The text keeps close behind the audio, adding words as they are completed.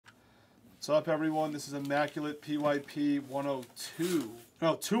What's up, everyone? This is Immaculate PYP 102.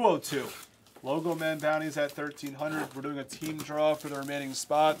 No, 202. Logo Man bounties at 1,300. We're doing a team draw for the remaining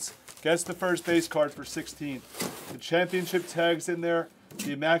spots. Guess the first base card for 16. The championship tag's in there.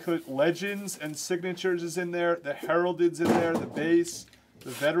 The Immaculate Legends and Signatures is in there. The Heralded's in there. The base. The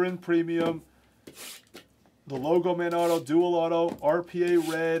Veteran Premium. The Logo Man Auto, Dual Auto, RPA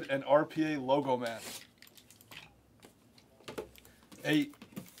Red, and RPA Logo Man. 8.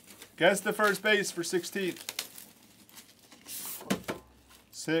 Guess the first base for 16.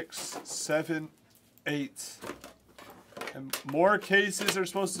 6, 7, 8. And more cases are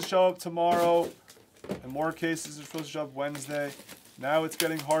supposed to show up tomorrow. And more cases are supposed to show up Wednesday. Now it's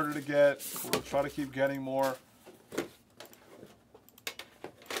getting harder to get. We'll try to keep getting more.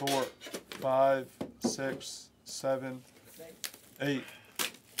 4, 5, 6, 7, 8.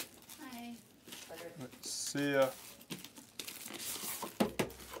 Hi. See ya.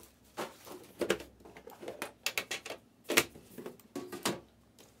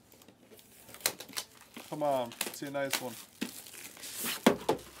 Come on, see a nice one.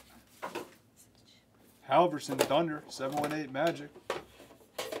 Halverson, Thunder, 718 Magic.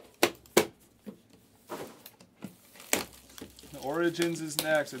 The Origins is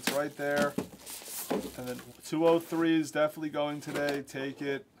next, it's right there. And then 203 is definitely going today, take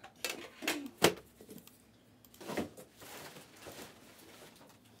it.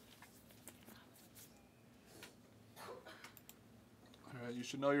 Alright, you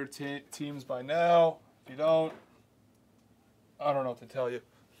should know your teams by now. If you don't, I don't know what to tell you.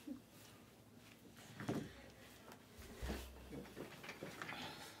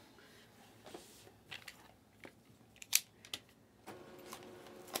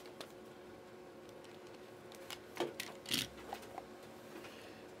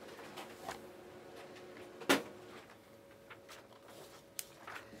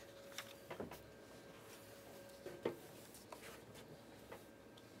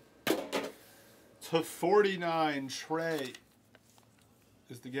 To 49, Trey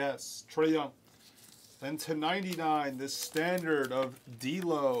is the guess. Trey Young. Then to 99, the standard of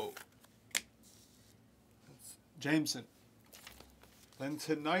D'Lo. Jameson. Then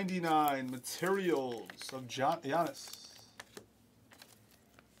to 99, materials of Giannis.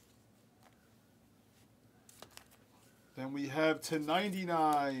 Then we have to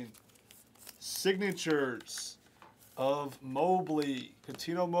 99, signatures of Mobley.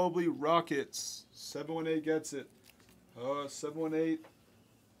 Catino Mobley, Rockets. 718 gets it. 718.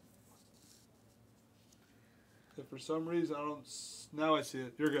 If for some reason I don't... Now I see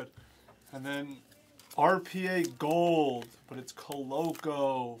it. You're good. And then RPA Gold, but it's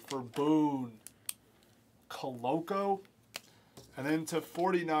Coloco for Boone. Coloco? And then to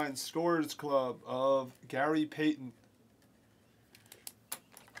 49, Scorers Club of Gary Payton.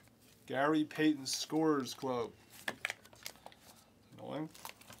 Gary Payton Scorers Club. Annoying.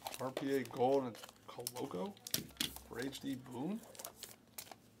 RPA Gold and Coloco for HD Boone.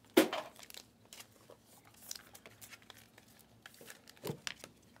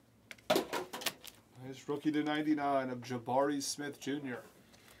 Nice rookie to 99 of Jabari Smith Jr.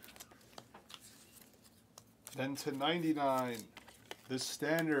 Then to 99, the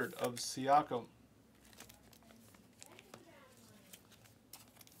standard of Siakam.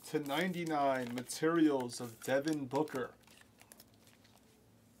 To 99, materials of Devin Booker.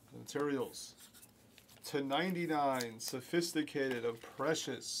 Materials. To 99, sophisticated of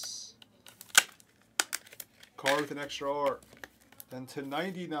Precious. Card with an extra R. Then to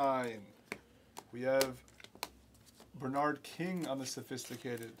 99, we have Bernard King on the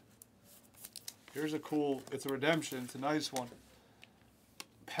sophisticated. Here's a cool, it's a redemption, it's a nice one.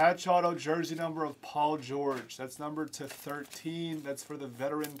 Patch auto jersey number of Paul George. That's numbered to 13. That's for the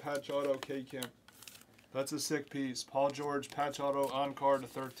veteran patch auto K-Kim. That's a sick piece. Paul George, patch auto, on card to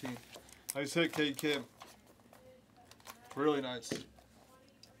 13. Nice hit, K-Kim. Really nice.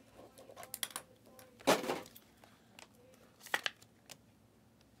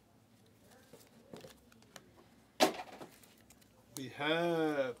 We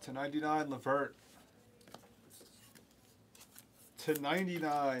have to 99 Levert. To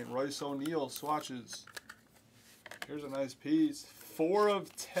 99 Royce O'Neal swatches. Here's a nice piece. 4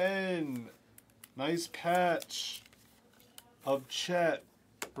 of 10. Nice patch of Chet.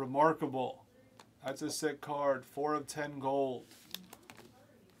 Remarkable. That's a sick card. 4 of 10 gold.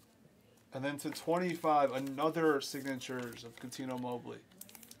 And then to 25, another signatures of Catino Mobley.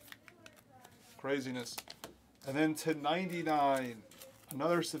 Craziness. And then to 99,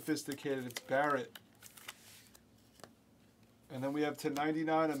 another sophisticated, it's Barrett. And then we have to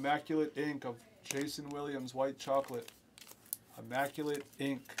 99, Immaculate Ink of Jason Williams, White Chocolate. Immaculate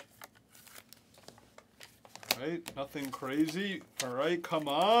Ink. Alright, nothing crazy. Alright, come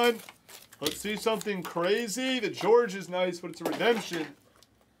on. Let's see something crazy. The George is nice, but it's a redemption.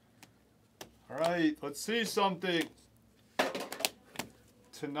 Alright, let's see something.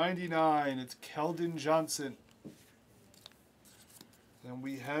 To 99, it's Keldon Johnson. Then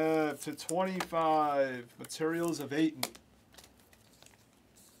we have to 25, Materials of Ayton.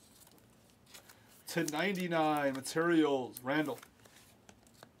 To 99, Materials, Randall.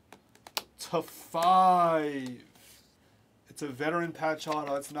 To 5, it's a veteran patch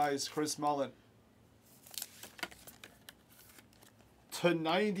auto. That's nice, Chris Mullin. To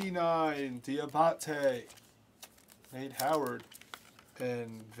 99, Diabate, Nate Howard.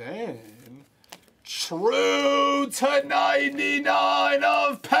 And then, true to 99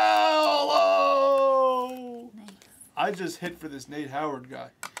 of Paolo. Nice. I just hit for this Nate Howard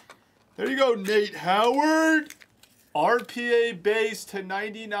guy. There you go, Nate Howard. RPA base to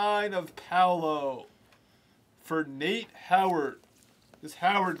 99 of Paolo for Nate Howard. This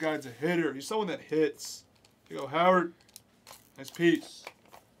Howard guy's a hitter. He's someone that hits. There you go, Howard. Nice piece.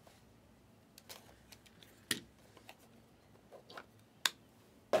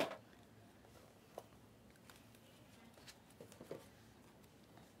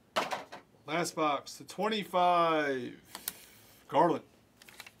 Last box, to 25, Garland.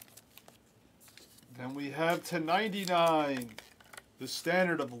 Then we have to 99, the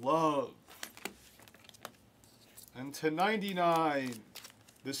Standard of Love. And to 99,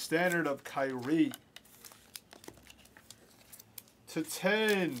 the Standard of Kyrie. To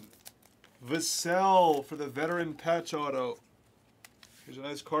 10, Vassell for the veteran patch auto. Here's a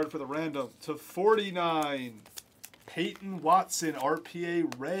nice card for the random. To 49, Peyton Watson,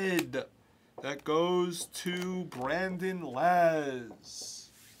 RPA red. That goes to Brandon Laz.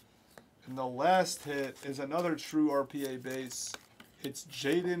 And the last hit is another true RPA base. It's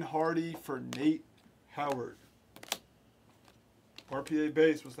Jaden Hardy for Nate Howard. RPA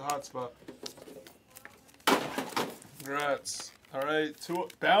base was the hot spot. Congrats. All right,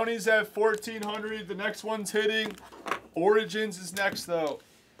 bounties at 1,400. The next one's hitting. Origins is next, though.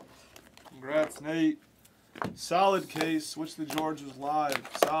 Congrats, Nate. Solid case. Switch the George was live.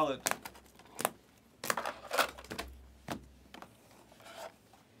 Solid.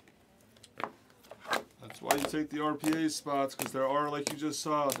 That's why you take the RPA spots, because there are, like you just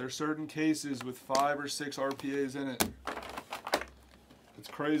saw, there are certain cases with 5 or 6 RPAs in it. It's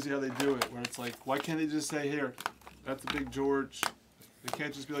crazy how they do it, where it's like, why can't they just say, here, that's a big George. They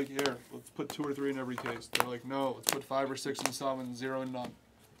can't just be like, here, let's put 2 or 3 in every case. They're like, no, let's put 5 or 6 in some and 0 in none.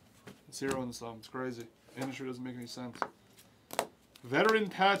 0 in some. It's crazy. The industry doesn't make any sense. Veteran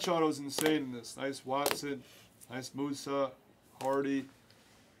patch auto is insane in this. Nice Watson. Nice Musa. Hardy.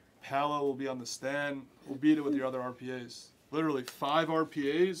 Paolo will be on the stand. We'll beat it with your other RPAs. Literally 5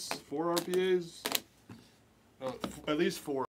 RPAs, 4 RPAs. At least 4.